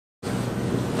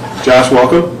Josh,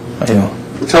 welcome. How you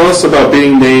doing? Tell us about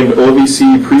being named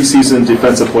OVC Preseason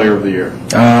Defensive Player of the Year.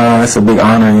 It's a big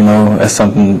honor, you know. That's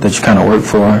something that you kind of work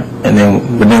for, but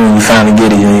then when you finally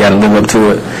get it, you got to live up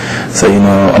to it. So, you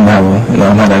know, I'm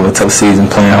gonna have a tough season,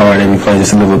 playing hard every play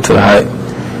just to live up to the hype.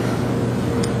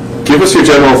 Give us your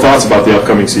general thoughts about the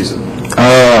upcoming season.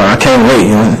 I can't wait.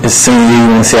 You know, it's senior year. You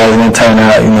want to see how it's gonna turn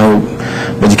out, you know.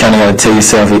 But you kind of got to tell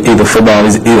yourself either football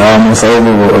is either almost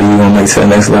over or you're gonna make it to the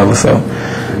next level. So,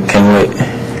 can't wait.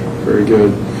 Very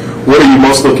good. What are you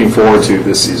most looking forward to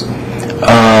this season?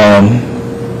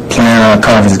 Playing our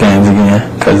conference games again,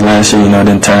 because last year, you know, it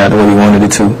didn't turn out the way we wanted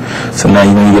it to. So now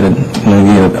you're gonna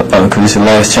get because it's your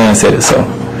last chance at it. So,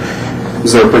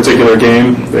 is there a particular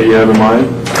game that you have in mind?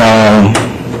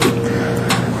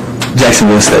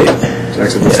 Jacksonville State.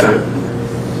 Jacksonville State.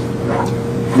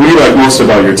 What do you like most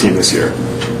about your team this year?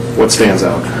 What stands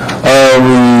out?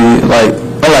 Unlike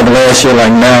last year,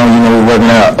 like now, you know, we're working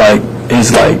out. Like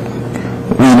it's like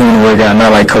we doing the workout,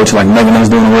 not like coach like making us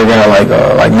doing the workout.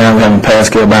 Like now we're having pass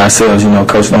care by ourselves. You know,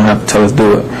 coach don't have to tell us to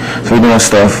do it. So we're doing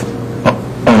stuff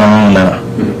on our own now.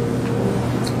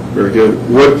 Mm-hmm. Very good.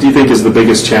 What do you think is the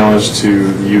biggest challenge to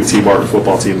the UT Martin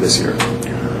football team this year?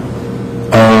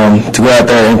 To go out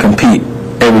there and compete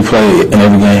every play in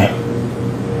every game.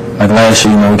 Like last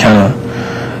year, you know, we kind of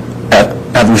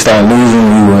after we started losing,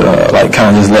 we would like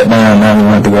kind of just let down. Now we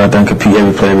want to go out there and compete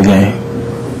every play every game.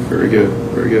 Very good.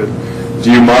 Very good.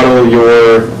 Do you model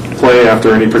your play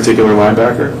after any particular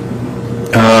linebacker?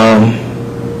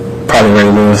 Probably Ray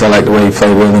Lewis. I like the way he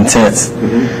played, real intense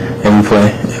every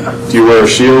play. Yeah. Do you wear a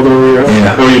shield over your head?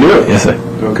 Yeah. Oh, you do? Yes, sir.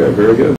 Okay, very good.